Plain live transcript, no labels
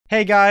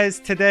Hey guys,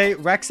 today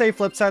Rexay,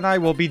 Flipside, and I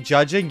will be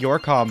judging your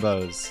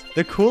combos.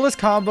 The coolest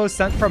combo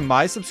sent from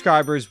my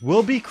subscribers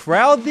will be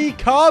crowned the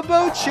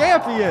combo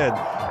champion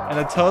and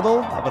a total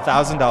of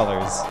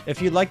 $1,000.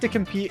 If you'd like to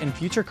compete in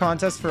future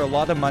contests for a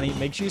lot of money,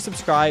 make sure you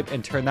subscribe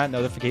and turn that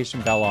notification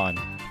bell on.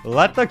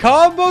 Let the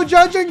combo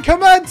judging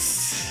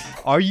commence!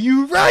 Are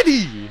you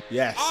ready?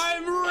 Yes.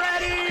 I'm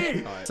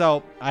ready!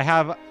 So, I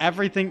have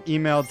everything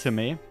emailed to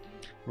me.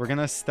 We're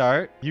gonna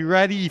start. You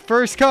ready?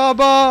 First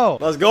combo!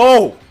 Let's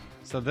go!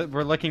 So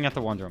we're looking at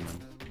the Wonder Woman.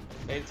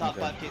 Hey, top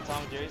 5K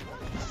Tom Jerry.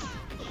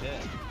 Shit.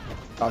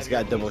 I was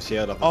got a double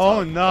shield up.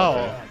 Oh no!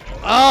 Okay.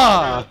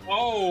 Ah!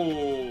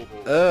 Oh!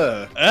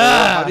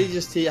 How did he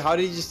just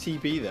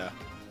TP there?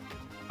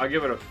 I'll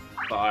give it a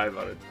 5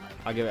 out of 10.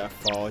 I'll give it a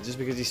 4, just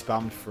because he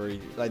spammed 3.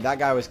 Like, that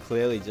guy was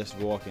clearly just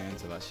walking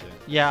into that shit.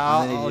 Yeah,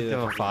 I'll give it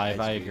a 5,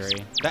 I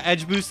agree. The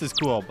edge boost is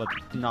cool, but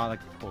not a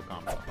cool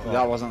combo. Well,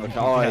 that wasn't the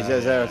combo. Oh, is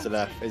there 0 to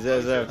death? Is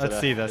there 0 to death? Let's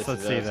see this,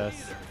 let's see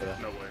this.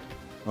 No way.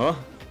 Huh?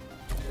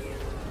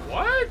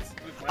 What?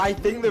 I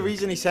think the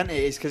reason he sent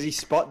it is because he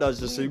spot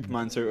dodged the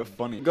Superman, so it was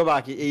funny. Go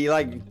back, he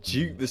like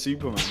juked the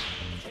Superman.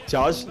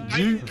 Charge,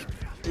 juke.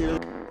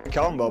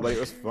 Combo, but it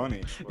was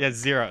funny. Yeah,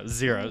 0,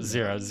 0,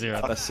 0,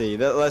 0. Let's see.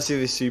 Let's see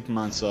the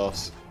Superman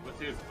sauce. Let's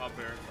see if up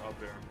air, up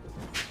air.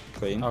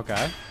 Clean.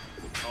 Okay.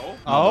 Oh?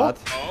 Oh? Bad.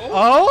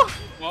 Oh?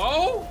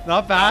 Oh?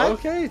 Not bad.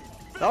 Okay.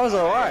 That was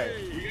alright.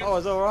 That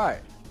was alright.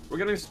 We're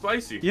getting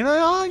spicy. You know,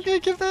 I'm gonna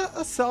give that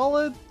a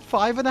solid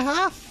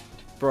 5.5.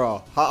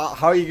 Bro, how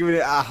are you giving it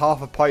a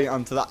half a point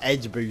onto that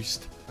edge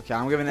boost? Okay,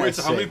 I'm giving it a 6.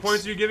 Wait, so how many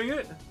points are you giving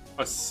it?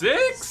 A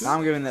 6?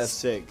 I'm giving it a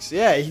 6.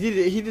 Yeah, he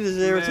did a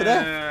 0 to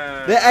death.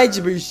 Man. The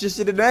edge boost just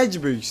did an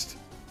edge boost.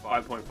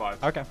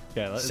 5.5. Okay.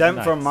 Okay.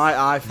 Sent from my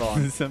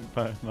iPhone. Sent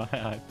from my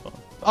iPhone.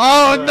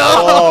 Oh no!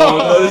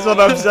 Oh, that's what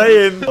I'm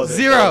saying.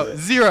 0,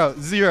 0,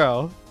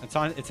 0.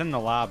 It's in the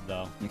lab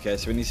though. Okay,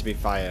 so it needs to be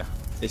fire.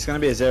 It's gonna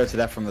be a 0 to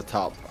death from the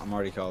top. I'm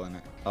already calling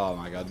it. Oh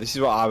my god, this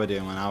is what I was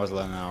doing when I was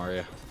learning our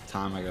area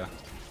time ago.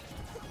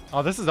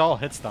 Oh, this is all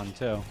hit stun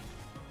too.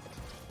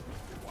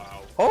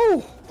 Wow.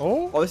 Oh!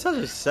 Oh! Oh, this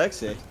is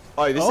sexy.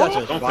 Oh, this Oh.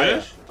 is Don't fire.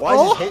 finish. Why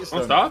is this hit stun?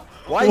 Don't stop.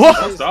 Why is What?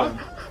 this hit Stop.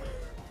 stun?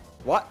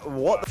 What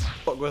the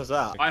fuck was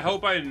that? I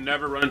hope I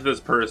never run into this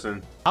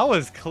person. That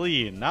was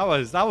clean. That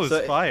was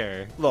So-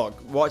 fire. Look,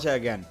 watch it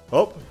again.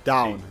 Up,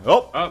 down,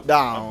 up, Up,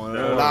 down,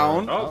 up,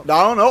 down, up,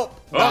 down, up,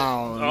 up,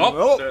 down, up.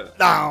 up,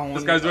 down.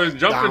 This guy's doing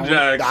jumping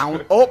down, jacks. Down,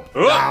 up,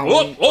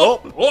 down,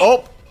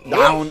 up,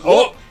 down,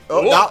 up,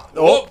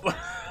 up.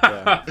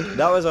 Yeah,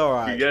 that was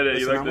alright. You get it,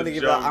 you like I'm this gonna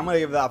give jump. that. I'm gonna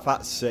give that a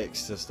fat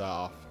 6 to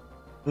start off.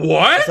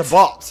 What? It's a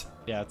bot.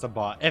 Yeah, it's a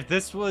bot. If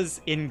this was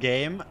in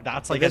game,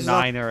 that's like This a is not-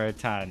 9 or a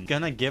 10.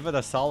 Gonna give it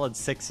a solid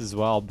 6 as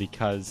well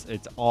because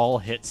it's all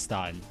hit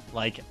stun.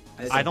 Like,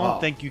 It's I a don't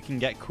bot. think you can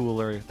get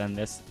cooler than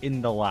this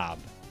in the lab.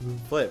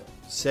 Flip.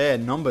 Say a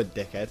number,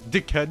 dickhead.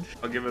 Dickhead.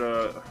 I'll give it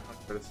a...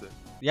 What is it?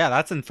 Yeah,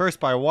 that's in first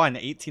by 1,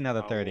 18 out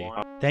of Oh, 30.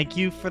 wow. Thank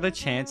you for the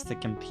chance to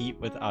compete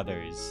with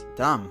others.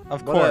 Damn.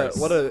 Of What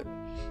course.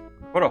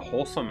 What a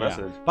wholesome Yeah.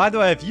 message. By the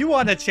way, if you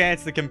want a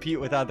chance to compete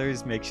with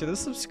others, make sure to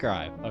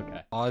subscribe.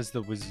 Okay. Oz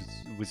the wizard.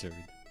 Wizard.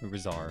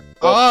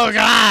 Oh,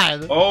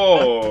 God!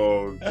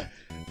 Oh.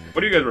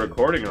 What are you guys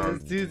recording on?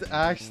 This dude's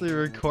actually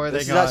recording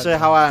This is on... actually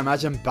how I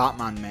imagine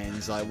Batman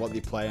mains, like what they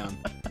play on.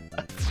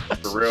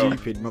 For real.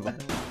 Stupid mother.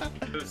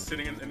 Just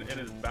sitting in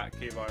his bat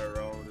cave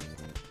IRL.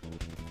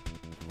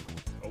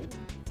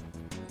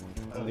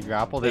 Oh. The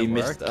grapple They didn't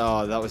work. missed.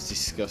 Oh, that was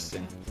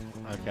disgusting.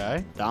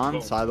 Okay. Down,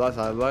 Boom. sideline,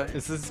 sideline.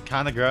 This is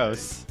kind of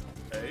gross.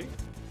 Hey.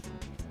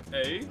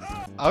 Hey.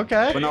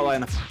 Okay. We're not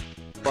letting a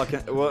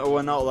fucking.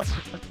 We're not letting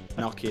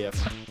Nokia.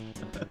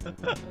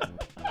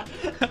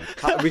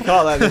 We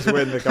can't let this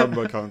win the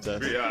combo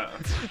contest. Yeah.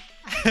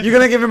 You're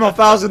gonna give him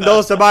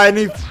 $1,000 to buy a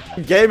new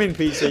gaming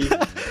PC.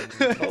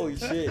 Holy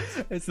shit!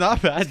 It's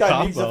not bad This guy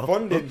combo. needs the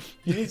funding.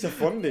 He needs the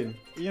funding.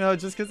 You know,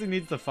 just because he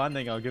needs the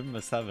funding, I'll give him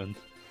a 7.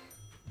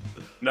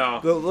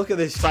 No. Look at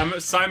this. Simon,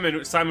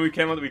 we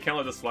can't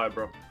let this slide,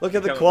 bro. Look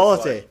at We the can't let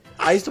this quality.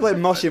 I used to play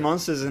Moshi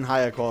Monsters in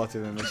higher quality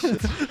than this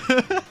shit.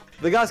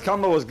 The guy's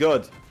combo was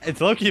good.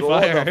 It's low-key So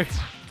what fire. the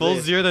Full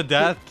f- 0 to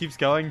death keeps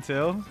going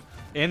too.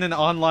 In an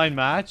online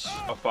match.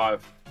 A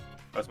 5.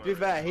 That's my To be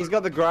fair, he's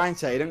got the grind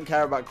set. He doesn't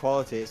care about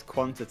quality, it's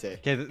quantity.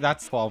 Okay,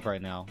 that's 12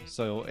 right now.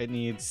 So it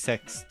needs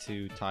 6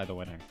 to tie the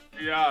winner.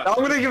 Yeah.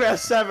 I'm gonna give it a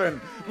 7.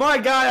 My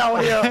guy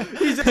out here,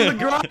 he's in the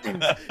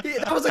grind.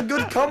 That was a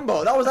good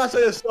combo. That was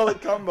actually a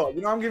solid combo.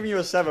 You know, I'm giving you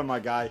a 7, my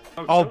guy.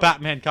 Oh,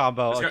 Batman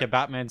combo. This guy- Okay,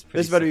 Batman's pretty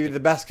This better sick. be the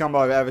best combo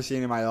I've ever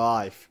seen in my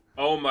life.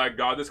 Oh my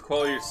god, this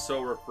quality is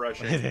so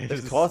refreshing. It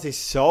This is. quality's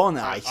so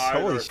nice.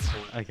 Holy shit.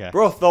 Okay.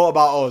 Bro thought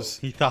about us.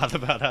 He thought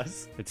about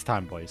us. It's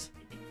time, boys.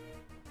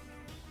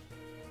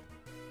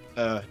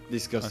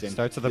 Disgusting.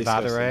 Starts with a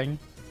Disgusting. batarang.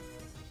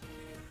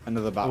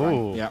 Another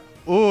batarang. Ooh. Yeah.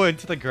 Ooh,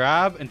 into the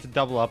grab, into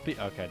double up.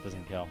 Okay, it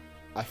doesn't kill.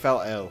 I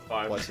felt ill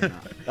 5. watching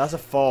that. That's a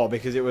 4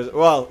 because it was,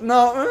 well,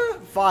 no,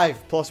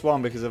 5 plus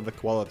 1 because of the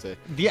quality.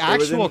 The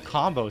actual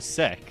combo's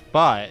sick,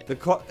 but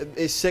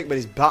It's sick, but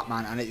it's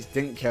Batman and it's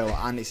didn't kill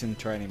and it's in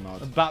training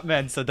mode.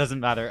 Batman, so it doesn't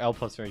matter. L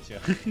plus ratio.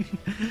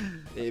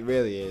 It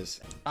really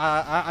is.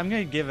 I'm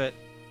gonna give it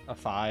a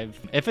 5.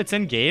 If it's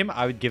in game,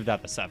 I would give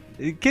that a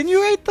 7. Can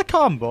you rate the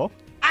combo?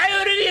 I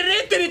already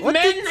rated it, What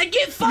man. did- I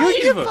give You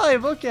 5. give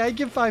 5. Okay, I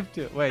give 5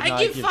 too. Wait, no,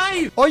 I give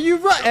 5. Are you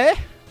right?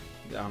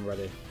 Yeah, I'm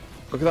ready.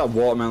 Look at that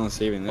watermelon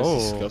ceiling. This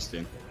is Oh.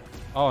 disgusting.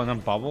 Oh, and then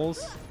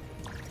bubbles.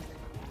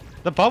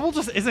 The bubble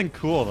just isn't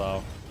cool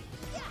though.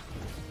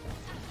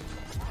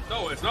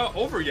 No, it's not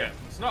over yet.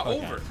 It's not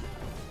Okay. over.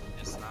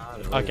 It's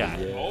not.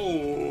 Okay.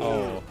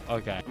 Oh. Oh,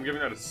 okay. I'm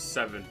giving that a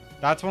 7.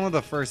 That's one of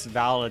the first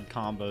valid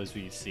combos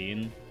we've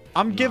seen.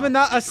 I'm giving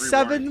that a it's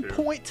rewind, too.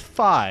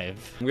 7.5.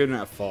 I'm giving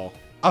it a 4.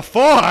 A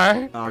 4?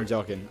 No, I'm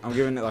joking. I'm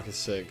giving it like a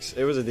 6.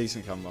 It was a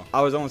decent combo.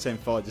 I was only saying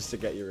 4 just to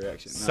get your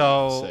reaction. No,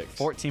 So 6.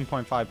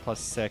 14.5 plus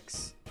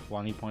 6,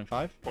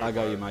 20.5. I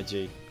got you, my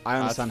G. I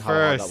understand At how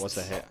hard that first. was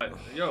a hit.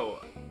 Yo,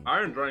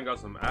 Iron Dragon got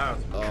some ass.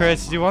 Oh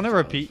Chris, do you my want to God.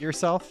 repeat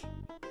yourself?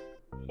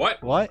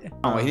 What? What?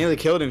 Oh, he nearly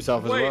killed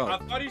himself as Wait, well. I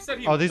thought he said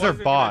he Oh, these are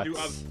wasn't gonna do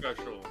bots. up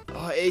special.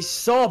 Oh, it's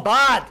so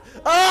bad.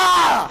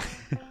 Ah!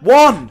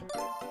 1.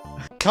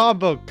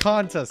 Combo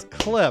contest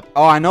clip.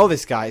 Oh, I know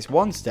this guy. It's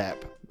One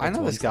Step. I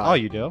know this guy. Oh,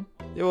 you do?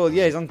 Yeah, well,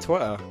 yeah, he's on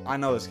Twitter. I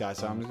know this guy,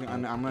 so I'm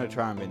gonna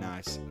try and be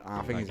nice.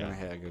 I think he's Okay. gonna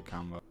hit a good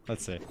combo.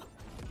 Let's see. Can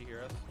you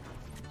hear us?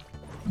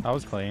 That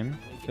was clean.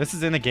 This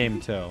is in a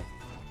game too.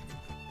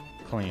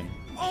 Clean.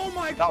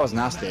 That was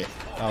nasty.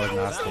 That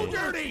was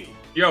nasty.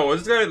 Yo,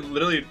 was this guy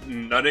literally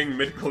nutting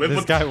mid-clip?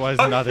 This guy was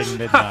nutting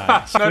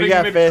mid-match. Can we Nutting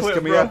get face? mid-clip,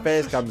 Can we bro. get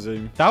face cam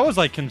zoom? That was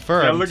like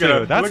confirmed Yeah, look at too.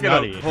 him. That's Look at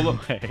nutty. him. Hold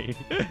up.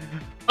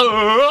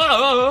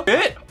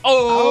 Wait.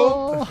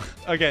 Oh.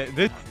 Okay,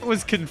 this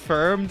was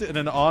confirmed in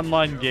an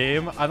online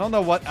game. I don't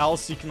know what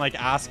else you can like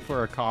ask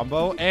for a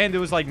combo, and it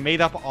was like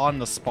made up on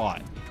the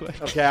spot.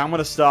 Okay, I'm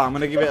gonna start. I'm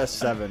gonna give it a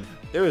 7.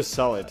 It was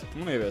solid. I'm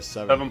gonna give it a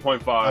 7.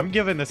 7.5. I'm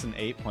giving this an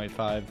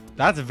 8.5.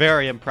 That's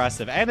very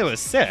impressive, and it was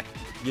sick.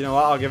 You know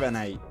what? I'll give it an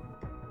 8.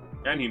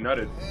 And he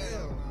nutted.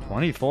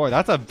 24.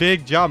 That's a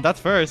big jump. That's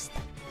first.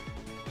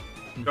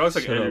 That looks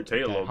like Shut Andrew up.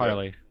 Tate a Okay, little bit.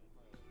 Harley.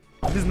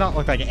 This does not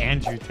look like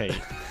Andrew Tate.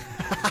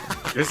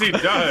 Yes, he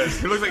does.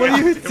 He looks like What are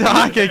you Andrew Tate.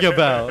 talking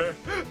about?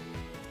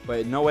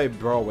 Wait, no way,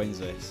 bro wins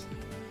this.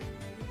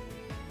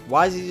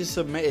 Why has he just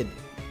submitted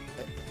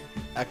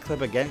a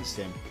clip against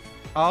him?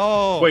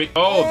 Oh. Wait,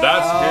 oh,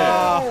 that's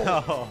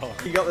Oh.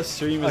 He got the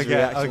streamer's Okay,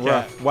 reaction.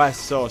 okay. We're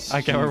so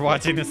stupid. Okay, we're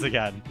watching this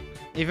again.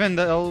 Even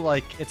though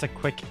like it's a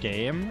quick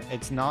game,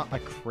 it's not a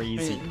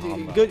crazy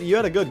combo. Good, you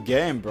had a good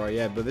game, bro.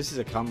 Yeah, but this is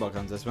a combo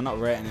contest. We're not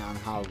rating it on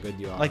how good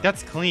you are. Like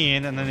that's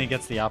clean, and then he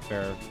gets the up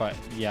air. But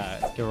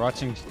yeah, you're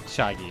watching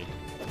Shaggy.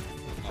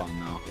 Oh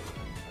no.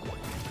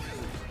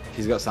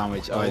 He's got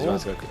sandwich. Oh, he's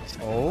about to go.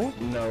 Oh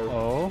No.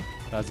 oh,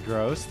 that's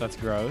gross. That's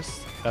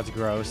gross. That's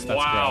gross. That's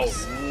wow.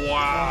 gross.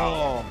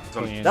 Wow.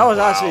 Clean. That was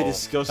actually Wow.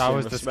 disgusting. That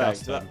was respect.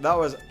 disgusting. That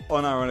was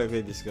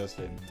unironically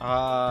disgusting.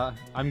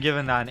 I'm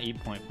giving that an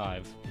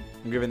 8.5.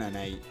 I'm giving it an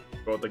 8.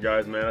 Go with the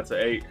guys, man. That's an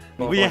 8.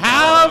 We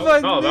have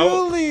a No, that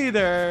new was-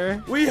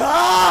 leader. We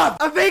have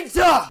a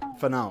victor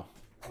for now.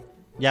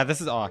 Yeah, this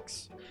is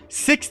Ox.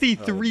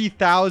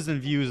 63,000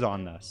 views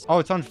on this. Oh,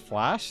 it's on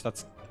Flash?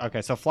 That's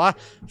okay. So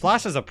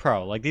Flash is a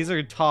pro. Like these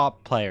are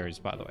top players,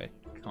 by the way.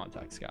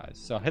 Context, guys.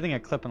 So hitting a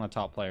clip on the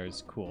top player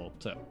is cool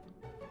too.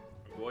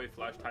 Boy,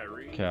 Flash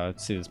Tyree. Okay,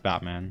 let's see this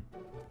Batman.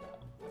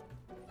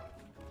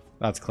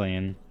 That's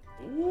clean.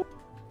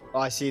 Oh,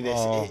 I see this.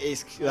 Oh.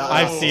 I've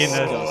I've seen this.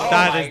 Oh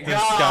That my is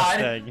God.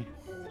 disgusting.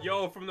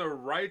 Yo, from the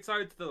right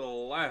side to the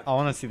left. I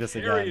want to see this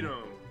Carried again.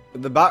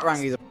 him. The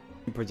Batarang is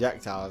a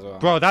projectile as well.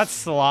 Bro, that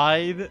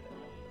slide.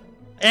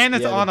 And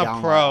it's Yeah, the on a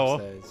downlight pro.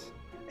 upstairs.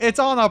 It's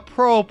on a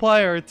pro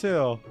player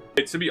too.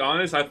 Hey, to be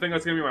honest, I think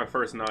that's gonna be my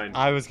first 9.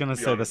 I was gonna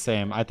say the honest.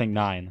 same. I think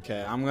 9.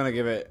 Okay, I'm gonna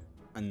give it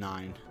a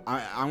 9.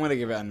 I'm gonna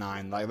give it a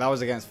 9. Like that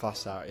was against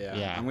Fast Out. Yeah.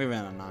 Yeah. I'm giving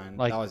it a 9.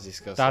 Like, that was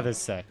disgusting. That is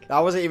sick. That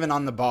wasn't even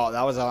on the bot.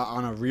 That was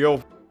on a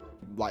real,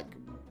 like,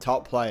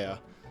 top player.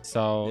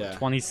 So Yeah.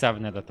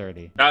 27 out of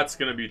 30. That's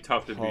gonna be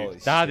tough to beat. Holy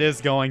That shit.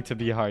 is going to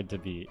be hard to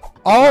beat.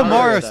 Oh, Mario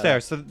Mario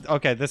Stairs. Stairs. So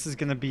okay, this is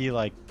gonna be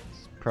like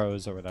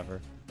pros or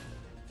whatever.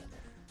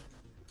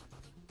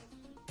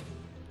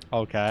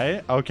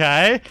 Okay,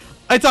 okay.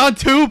 It's on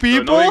 2 So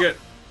people. no, you get.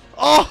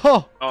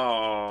 Oh,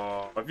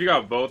 Oh, if you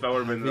got both, that would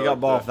have been. If you got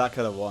both, that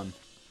could have won.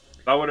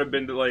 That would have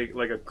been like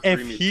a. if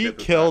creamy he tip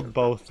of killed that.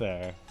 both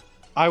there,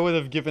 I would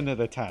have given it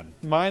a 10.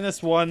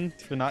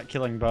 -1 for not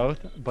killing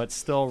both, but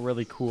still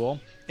really cool.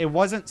 It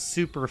wasn't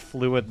super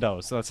fluid though,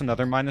 so that's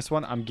another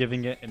 -1. I'm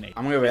giving it an 8.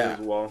 I'm gonna give as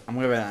it. well. I'm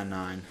gonna give it a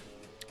 9.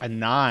 A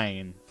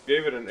 9.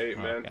 Gave it an 8,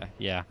 man. Okay,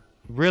 yeah.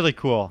 Really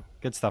cool.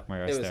 Good stuff,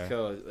 Mario It was Stairs.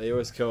 cool. It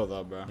was cool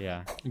though, bro.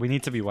 Yeah, we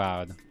need to be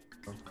wowed.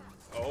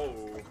 Oh.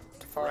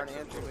 Far and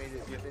Andrew made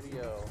a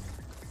video.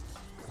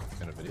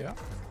 In a video?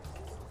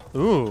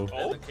 Ooh.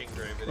 Oh. The King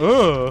Dre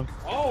video. Ooh.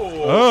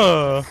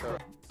 Oh.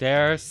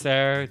 Dare,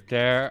 sir,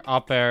 dare,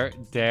 up air,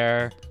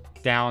 dare,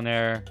 Down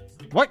air.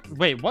 What?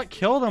 Wait, what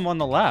killed him on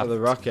the left? Oh, the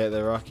rocket.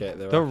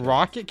 The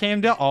rocket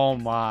came down. Oh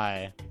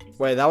my.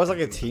 Wait, that was like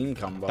a team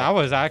combo. That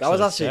was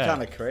actually sick.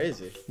 kind of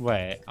crazy.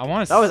 Wait, I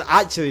want to. That was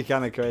actually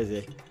kind of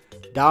crazy.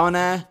 Down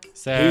air.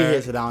 Sir. He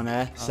hits a down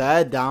air.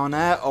 Sir, down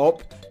air.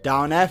 Up.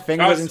 Down air.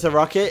 Fingers into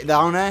rocket.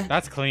 Down air.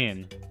 That's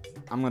clean.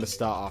 I'm gonna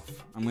start off.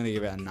 I'm gonna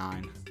give it a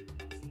 9.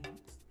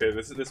 Okay,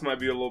 this might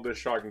be a little bit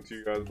shocking to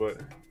you guys, but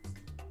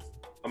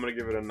I'm gonna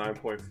give it a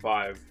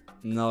 9.5.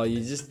 No,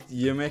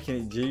 you're making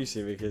it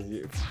juicy because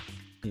you.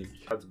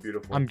 That's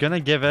beautiful. I'm gonna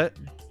give it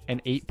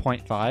an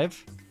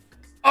 8.5.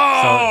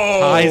 Oh! So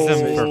ties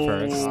him for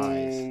first.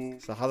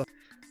 Nice. So how the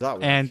does that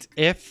work? And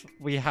if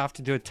we have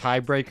to do a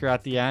tiebreaker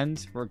at the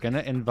end, we're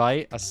gonna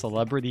invite a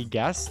celebrity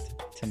guest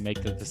to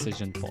make the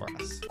decision for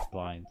us.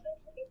 Blind.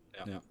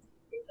 Yeah.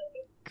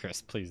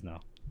 Chris, please no.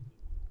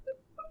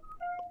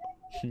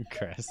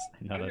 Chris,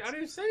 I know I that's...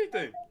 didn't say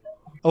anything.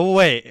 Oh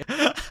wait,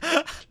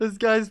 this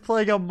guy's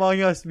playing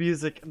Among Us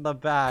music in the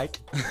back.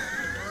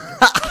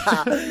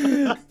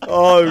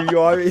 Oh, you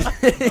are.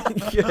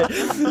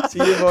 See,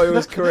 you thought it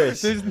was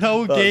Chris. There's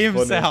no That's game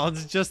funny.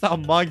 sounds, just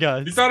Among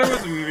Us. You thought it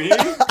was me?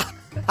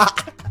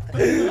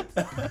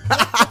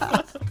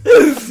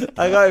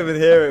 I can't even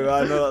hear it,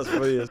 but I know that's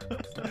funny.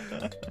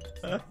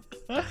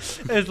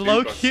 It's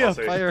low-key a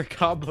fire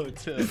combo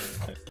too.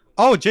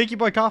 Oh, Jakey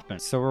Boy Kaufman.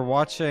 So we're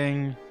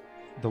watching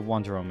the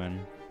Wonder Woman.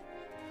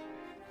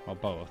 Well,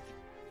 both.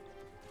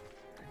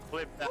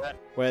 Flip that.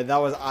 Wait, that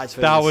was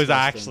actually. That was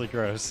disgusting. actually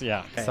gross,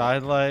 yeah.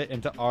 Sidelight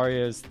into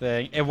Arya's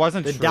thing. It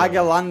wasn't The true.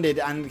 dagger landed,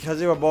 and because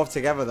they were both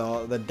together,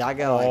 though, the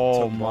dagger like.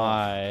 Oh took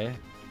my.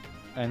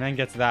 And then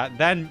gets that.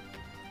 Then,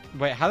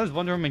 wait, how does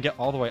Wonder Woman get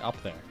all the way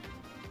up there?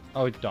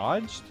 Oh, it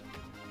dodged?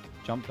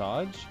 Jump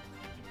dodge? Both.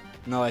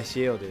 No, I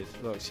shielded.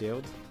 Look,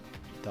 shield,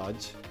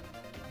 dodge.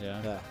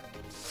 Yeah. Yeah.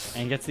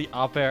 And gets the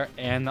up air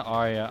and the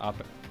Arya up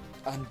air.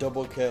 And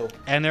double kill.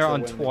 And they're To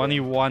on win the game.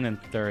 21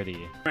 and 30.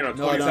 Wait, No,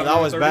 27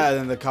 that was 30? better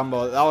than the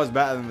combo. That was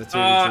better than the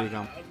 2v2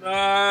 combo.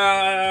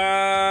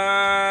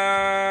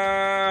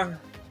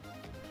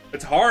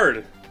 It's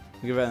hard.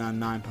 Give it a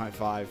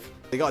 9.5.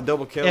 They got a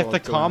double kill. If the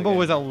to win combo game.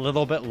 was a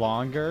little bit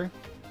longer,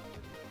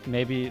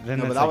 maybe then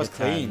No, but it's that like was a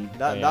 10. clean.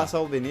 But yeah. That's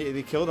all they needed.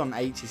 They killed on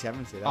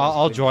 80-70. That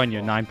I'll was join you.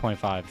 clean.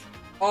 9.5.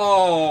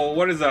 Oh,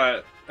 what is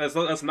that? That's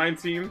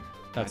 19.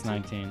 That's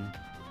 19.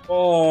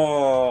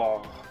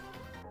 Oh.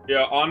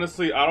 Yeah,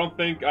 honestly, I don't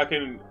think I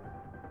can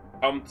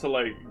come to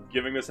like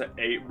giving this an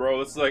 8, bro.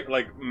 This is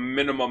like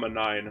minimum a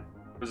 9.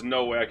 There's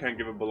no way I can't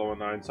give it below a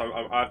 9. So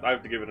I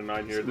have to give it a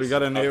 9 here. We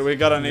got a new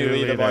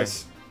leader,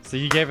 boys. So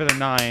you gave it a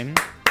 9.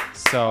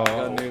 So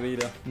Got a new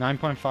leader.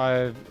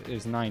 9.5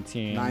 is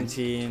 19.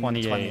 19,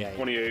 28.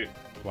 28.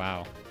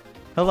 Wow.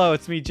 Hello,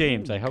 it's me,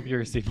 James. I hope you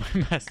received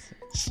my message.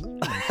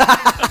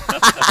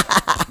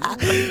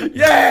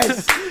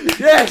 Yes!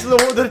 Yes,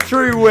 the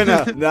true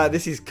winner. Nah,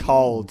 this is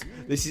cold.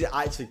 This is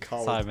actually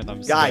cold. Simon,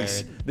 I'm Guys,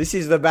 scared. this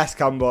is the best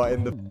combo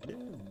in the...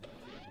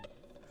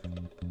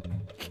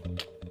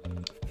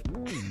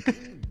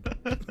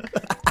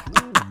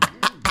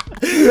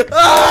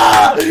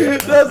 Ah!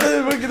 That's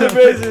fucking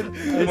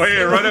amazing.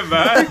 Wait, run it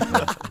back.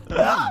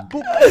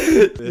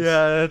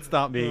 Yeah, that's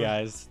not me,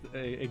 guys.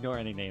 Ignore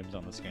any names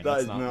on the screen. That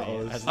That's is not not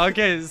me. us.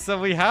 Okay, so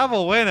we have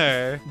a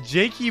winner.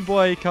 Jakey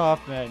Boy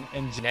Kaufman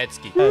and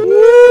Janetsky.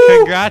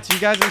 Congrats, you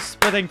guys are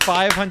splitting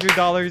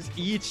 $500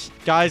 each.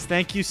 Guys,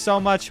 thank you so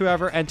much,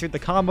 whoever entered the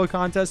combo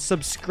contest.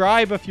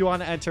 Subscribe if you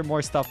want to enter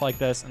more stuff like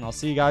this, and I'll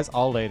see you guys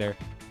all later.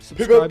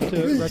 Subscribe to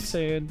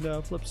Rexay and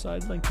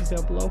Flipside. Link is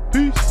down below.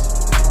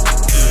 Peace.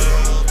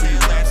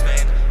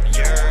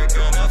 You're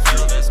gonna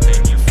feel this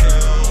pain, you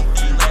feel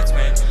the lance,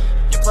 man.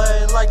 You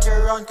play like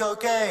you're on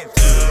cocaine.